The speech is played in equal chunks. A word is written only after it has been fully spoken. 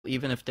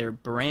even if they're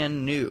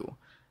brand new.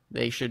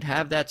 They should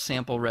have that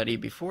sample ready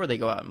before they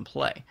go out and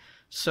play.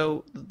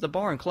 So the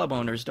bar and club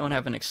owners don't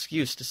have an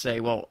excuse to say,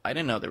 well, I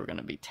didn't know they were going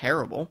to be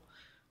terrible.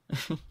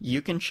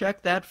 You can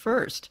check that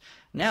first.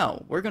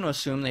 Now, we're going to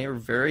assume they are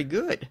very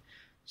good.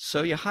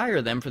 So you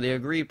hire them for the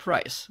agreed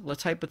price.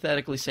 Let's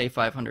hypothetically say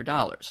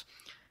 $500.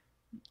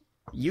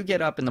 You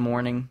get up in the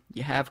morning,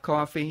 you have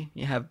coffee,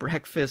 you have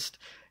breakfast,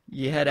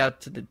 you head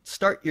out to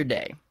start your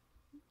day.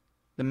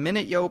 The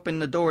minute you open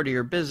the door to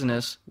your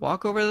business,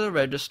 walk over to the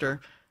register,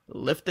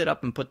 lift it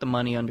up and put the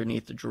money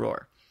underneath the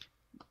drawer.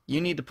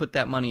 You need to put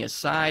that money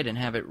aside and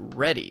have it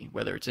ready,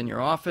 whether it's in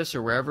your office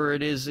or wherever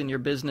it is in your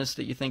business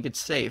that you think it's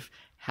safe.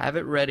 Have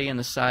it ready on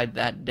the side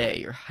that day.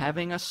 You're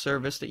having a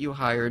service that you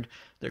hired.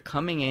 They're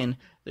coming in.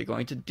 They're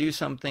going to do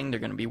something. They're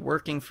going to be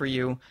working for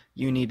you.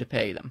 You need to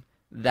pay them.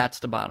 That's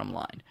the bottom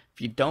line.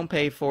 If you don't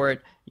pay for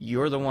it,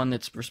 you're the one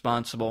that's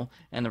responsible.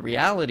 And the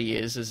reality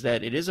is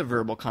that it is a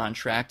verbal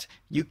contract.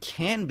 You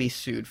can be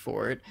sued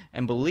for it.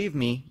 And believe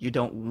me, you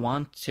don't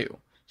want to.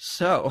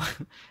 So,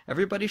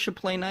 everybody should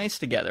play nice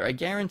together. I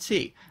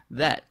guarantee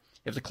that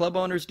if the club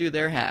owners do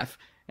their half,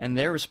 and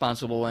their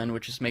responsible end,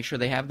 which is make sure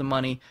they have the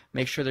money,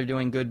 make sure they're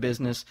doing good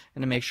business,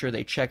 and to make sure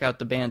they check out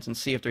the bands and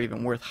see if they're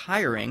even worth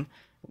hiring,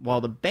 while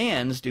the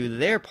bands do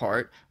their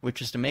part,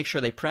 which is to make sure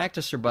they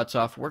practice their butts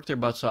off, work their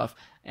butts off,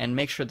 and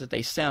make sure that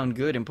they sound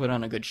good and put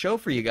on a good show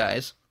for you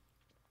guys.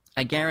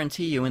 I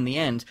guarantee you, in the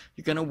end,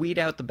 you're going to weed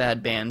out the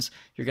bad bands,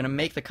 you're going to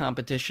make the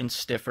competition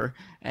stiffer,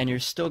 and you're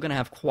still going to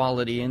have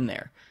quality in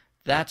there.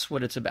 That's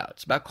what it's about.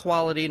 It's about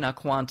quality, not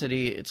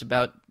quantity. It's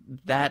about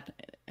that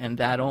and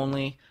that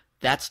only.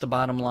 That's the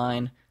bottom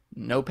line.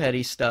 No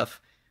petty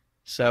stuff.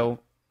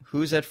 So,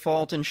 who's at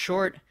fault in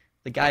short?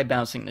 The guy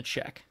bouncing the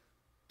check.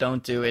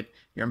 Don't do it.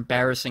 You're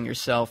embarrassing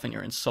yourself and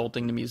you're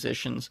insulting the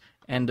musicians.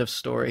 End of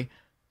story.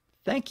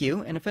 Thank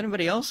you. And if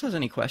anybody else has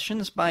any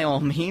questions, by all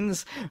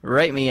means,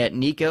 write me at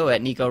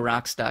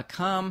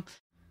nico@nicorocks.com.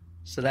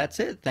 So that's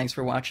it. Thanks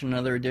for watching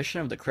another edition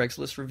of the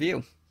Craigslist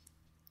Review.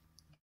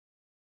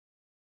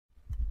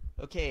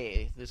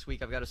 Okay, this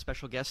week I've got a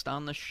special guest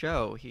on the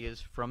show. He is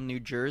from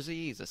New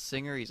Jersey. He's a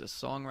singer. He's a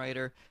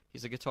songwriter.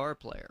 He's a guitar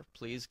player.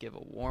 Please give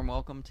a warm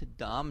welcome to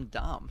Dom.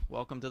 Dom,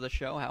 welcome to the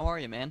show. How are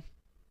you, man?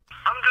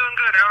 I'm doing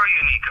good. How are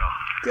you,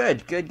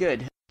 Nico?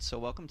 Good. So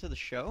welcome to the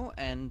show,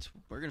 and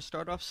we're going to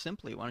start off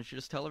simply. Why don't you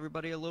just tell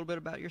everybody a little bit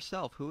about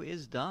yourself? Who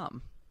is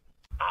Dom?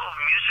 Oh,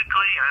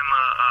 musically, I'm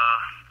a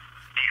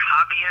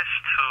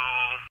hobbyist who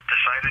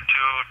decided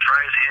to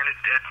try his hand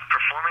at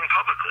performing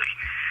publicly.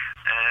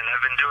 And I've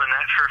been doing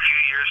that for a few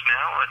years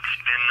now. It's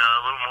been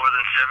a little more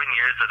than 7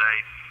 years that I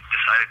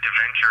decided to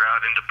venture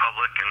out into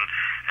public and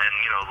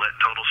let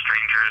total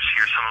strangers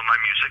hear some of my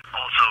music.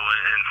 Also,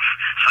 and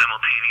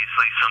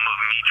simultaneously, some of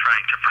me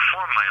trying to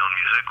perform my own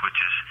music, which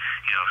is,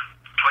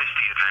 twice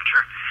the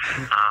adventure.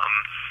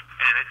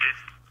 And it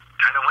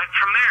kind of went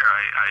from there.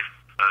 I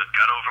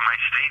got over my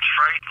stage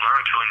fright,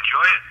 learned to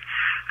enjoy it,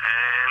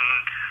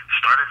 and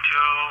started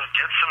to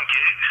get some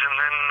gigs, and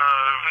then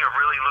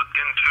really looked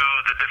into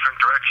the different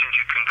directions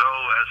you can go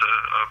as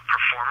a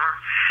performer.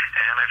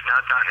 And I've now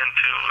gotten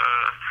into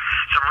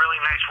some really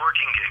nice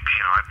working gigs.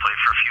 I play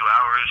for a few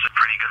hours at a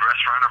pretty good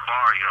restaurant or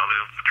bar,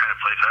 the kind of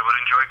place I would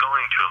enjoy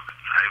going to.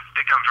 I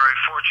think I'm very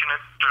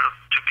fortunate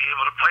to be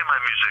able to play my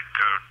music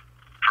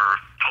for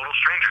total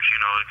strangers.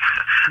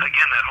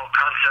 Again, that whole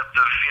concept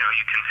of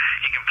you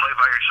can play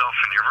by yourself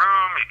in your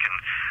room, you can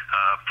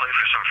play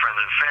for some friends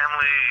and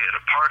family at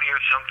a party or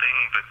something,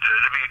 but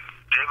to be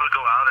able to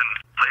go out and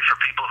play for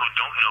people who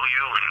don't know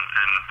you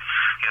and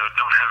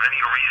don't have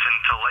any reason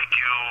to like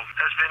you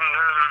has been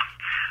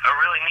a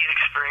really neat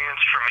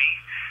experience for me,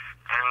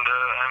 and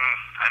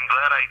I'm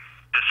glad I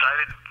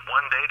decided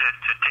one day to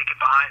take it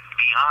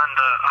beyond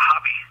a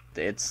hobby.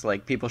 It's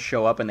like people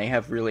show up and they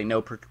have really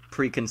no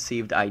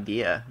preconceived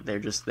idea. They're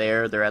just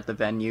there, they're at the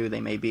venue,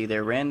 they may be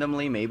there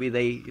randomly, maybe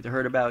they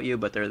heard about you,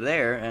 but they're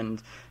there,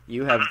 and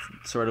you have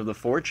sort of the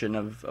fortune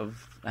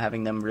of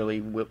having them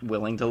really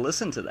willing to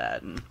listen to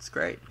that, and it's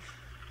great.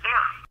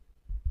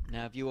 Yeah.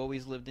 Now, have you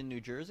always lived in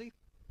New Jersey?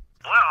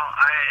 Well,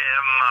 I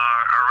am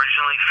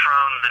originally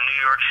from the New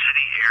York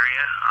City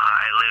area.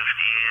 I lived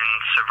in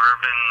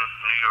suburban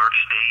New York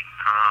State,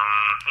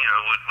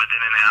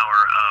 within an hour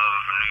of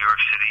New York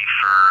City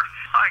for,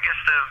 I guess,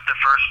 the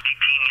first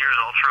 18 years,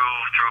 all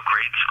through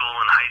grade school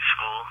and high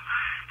school,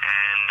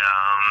 and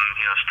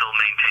still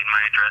maintained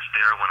my address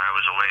there when I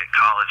was away at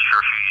college for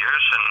a few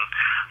years. And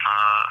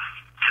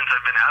since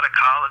I've been out of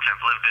college,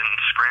 I've lived in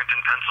Scranton,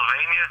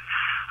 Pennsylvania.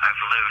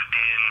 I've lived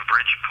in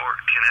Bridgeport,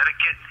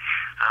 Connecticut.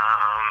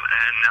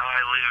 And now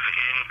I live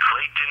in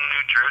Clayton,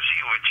 New Jersey,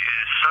 which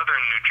is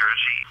southern New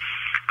Jersey,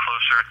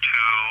 closer to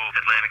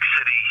Atlantic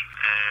City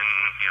and,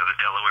 the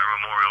Delaware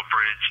Memorial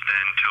Bridge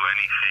than to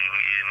anything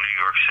in New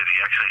York City,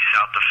 actually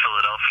south of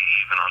Philadelphia,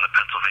 even on the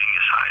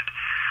Pennsylvania side.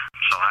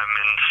 So I'm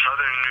in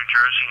southern New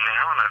Jersey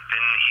now, and I've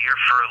been here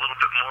for a little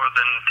bit more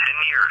than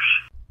 10 years.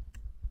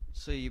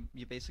 So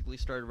you basically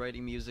started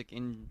writing music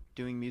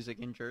doing music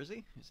in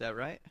Jersey? Is that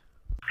right?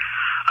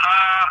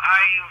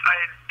 I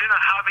had been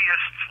a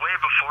hobbyist way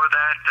before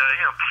that.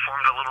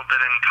 Performed a little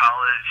bit in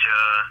college.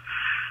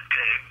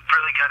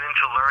 Really got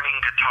into learning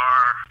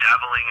guitar,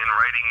 dabbling in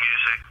writing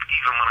music,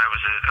 even when I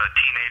was a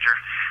teenager.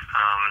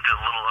 Did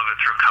a little of it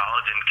through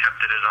college and kept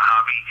it as a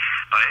hobby.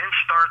 But I didn't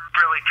start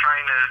really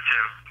trying to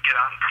get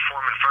out and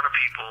perform in front of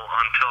people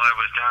until I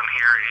was down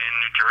here in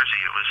New Jersey.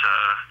 It was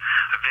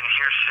I've been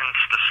here since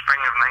the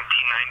spring of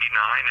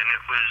 1999, and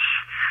it was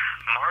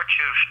March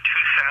of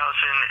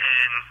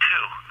 2002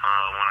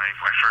 when I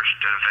first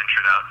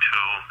ventured out to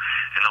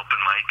an open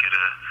mic at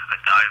a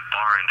dive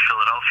bar in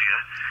Philadelphia,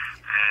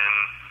 and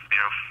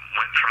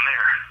went from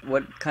there.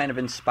 What kind of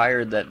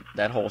inspired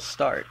that whole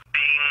start?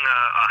 Being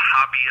a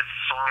hobbyist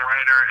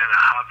songwriter and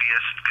a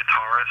hobbyist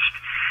guitarist,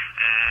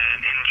 and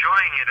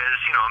enjoying it as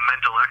a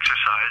mental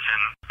exercise,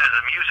 and as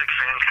a music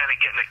fan, kind of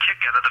getting a kick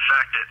out of the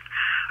fact that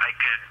I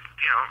could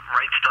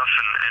write stuff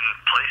and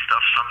play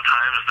stuff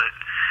sometimes that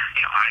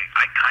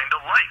I kind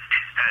of liked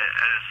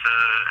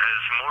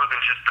as more than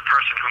just the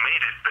person who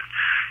made it, but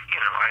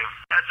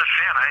as a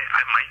fan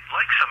I might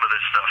like some of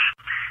this stuff.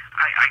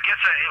 I guess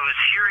it was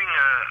hearing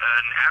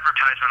an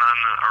advertisement on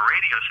a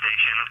radio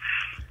station.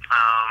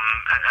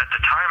 At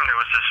the time, there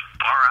was this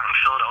bar out in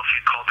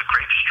Philadelphia called the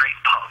Grape Street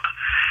Pub,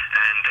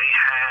 and they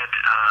had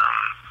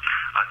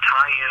a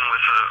tie-in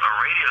with a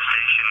radio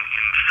station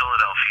in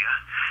Philadelphia,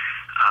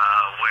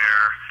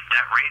 where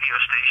that radio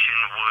station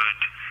would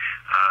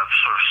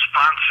sort of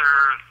sponsor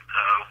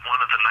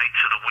one of the nights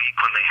of the week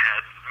when they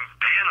had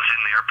bands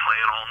in there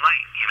playing all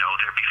night.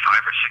 There'd be 5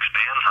 or 6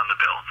 bands on the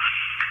bill.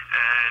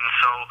 And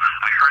so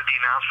I heard the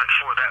announcement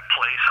for that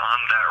place on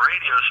that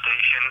radio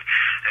station,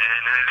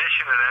 and in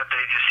addition to that, they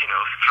just,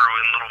 threw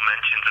in little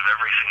mentions of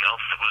everything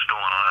else that was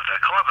going on at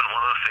that club, and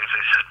one of the things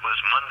they said was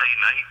Monday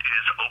night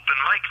is open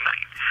mic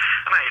night.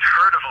 And I had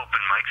heard of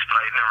open mics, but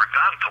I had never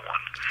gone to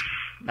one.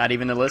 Not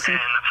even to listen?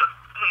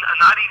 And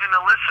not even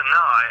to listen,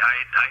 no.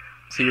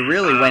 So you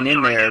really went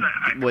in there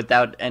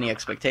without any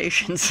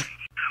expectations.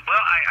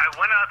 Well, I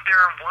went out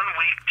there one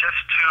week just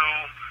to,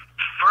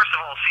 first of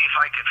all, see if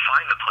I could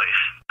find the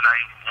place. And I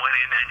went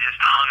in and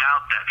just hung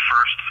out that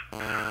first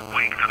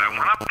week that I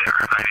went up there.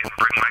 I didn't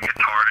bring my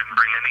guitar, didn't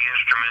bring any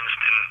instruments,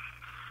 didn't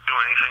do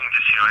anything.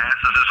 Just,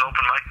 asked if this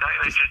open mic night.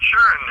 They said,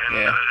 sure. And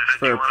yeah, they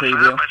said, for you a want to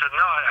preview? sign up? I said,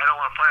 no, I don't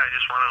want to play. I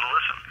just wanted to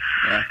listen.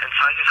 Yeah. And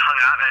so I just hung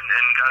out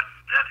and got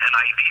an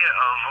idea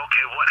of,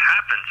 okay, what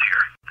happens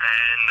here?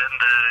 And then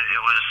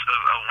it was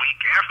a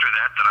week after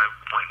that I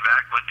went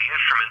back with the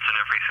instruments and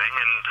everything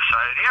and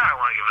decided, I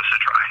want to give this a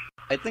try.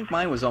 I think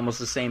mine was almost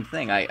the same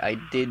thing. I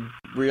did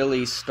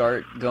really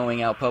start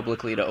going out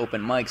publicly to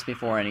open mics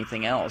before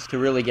anything else, to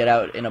really get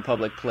out in a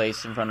public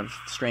place in front of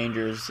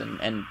strangers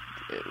and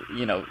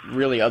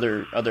really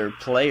other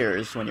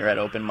players when you're at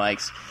open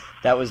mics.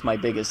 That was my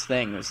biggest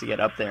thing, was to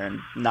get up there and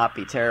not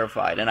be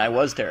terrified. And I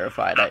was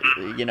terrified.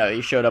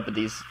 You showed up at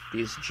these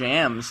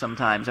jams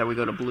sometimes. I would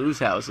go to blues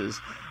houses,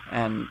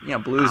 and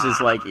blues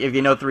is like, if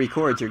you know 3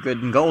 chords, you're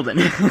good and golden.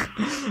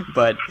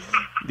 But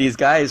these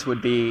guys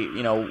would be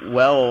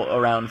well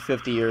around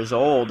 50 years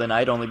old, and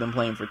I'd only been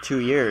playing for 2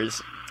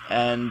 years,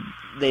 and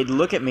they'd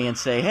look at me and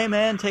say, "Hey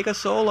man, take a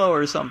solo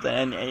or something,"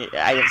 and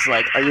I was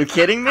like, "Are you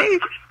kidding me?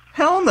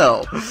 Hell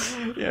no!"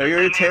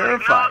 You're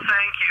terrified. No, thank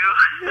you.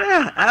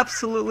 Yeah,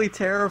 absolutely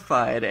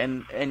terrified,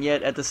 and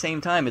yet at the same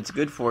time, it's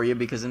good for you,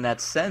 because in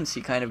that sense,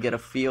 you kind of get a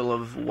feel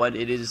of what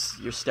it is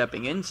you're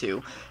stepping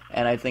into.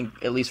 And I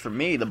think, at least for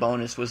me, the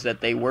bonus was that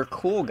they were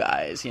cool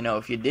guys.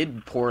 If you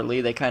did poorly,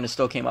 they kind of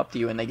still came up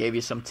to you and they gave you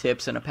some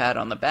tips and a pat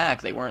on the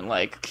back. They weren't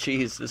like,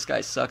 "Geez, this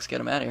guy sucks,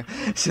 get him out of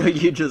here." So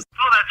you just...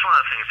 Well, that's one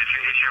of the things. If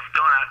you're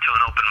going out to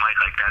an open mic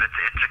like that,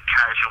 it's a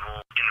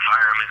casual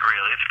environment,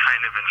 really. It's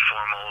kind of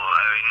informal.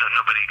 I mean,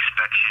 nobody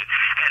expects you.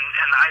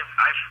 And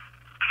I've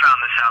found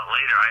this out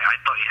later. I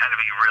thought you had to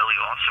be really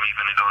awesome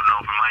even to go to an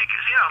open mic.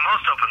 Because,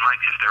 most open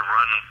mics, if they're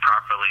run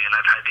properly, and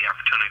I've had the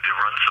opportunity to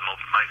run some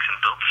open mics and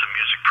build some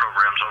music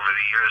programs over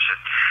the years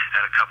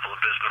at a couple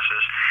of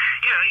businesses,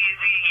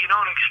 you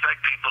don't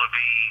expect people to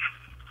be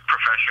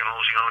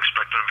professionals. You don't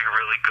expect them to be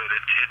really good.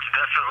 It's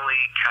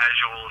definitely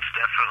casual. It's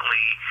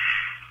definitely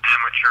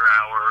amateur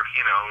hour.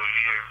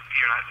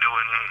 You're not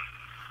doing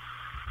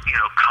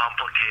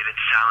complicated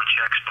sound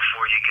checks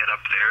before you get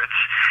up there.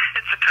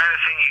 It's the kind of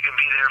thing you can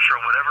be there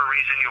for whatever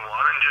reason you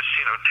want and just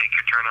take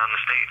your turn on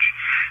the stage.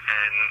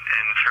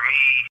 And for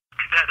me,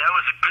 that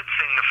was a good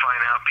thing to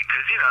find out,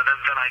 because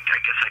then I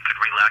guess I could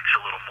relax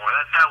a little more.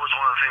 That was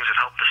one of the things that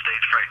helped the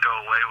stage fright go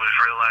away, was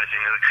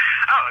realizing that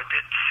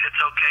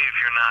it's okay if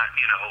you're not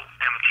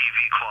MTV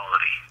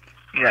quality.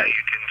 Right.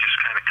 You can just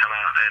kind of come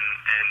out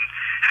and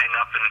hang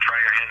up and try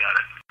your hand at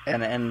it.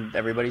 And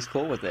everybody's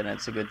cool with it, and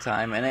it's a good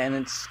time. And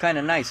it's kind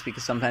of nice,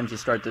 because sometimes you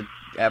start to,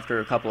 after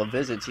a couple of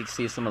visits, you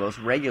see some of those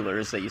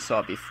regulars that you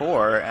saw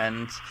before,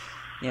 and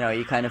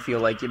you kind of feel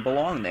like you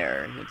belong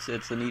there.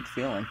 It's a neat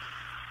feeling.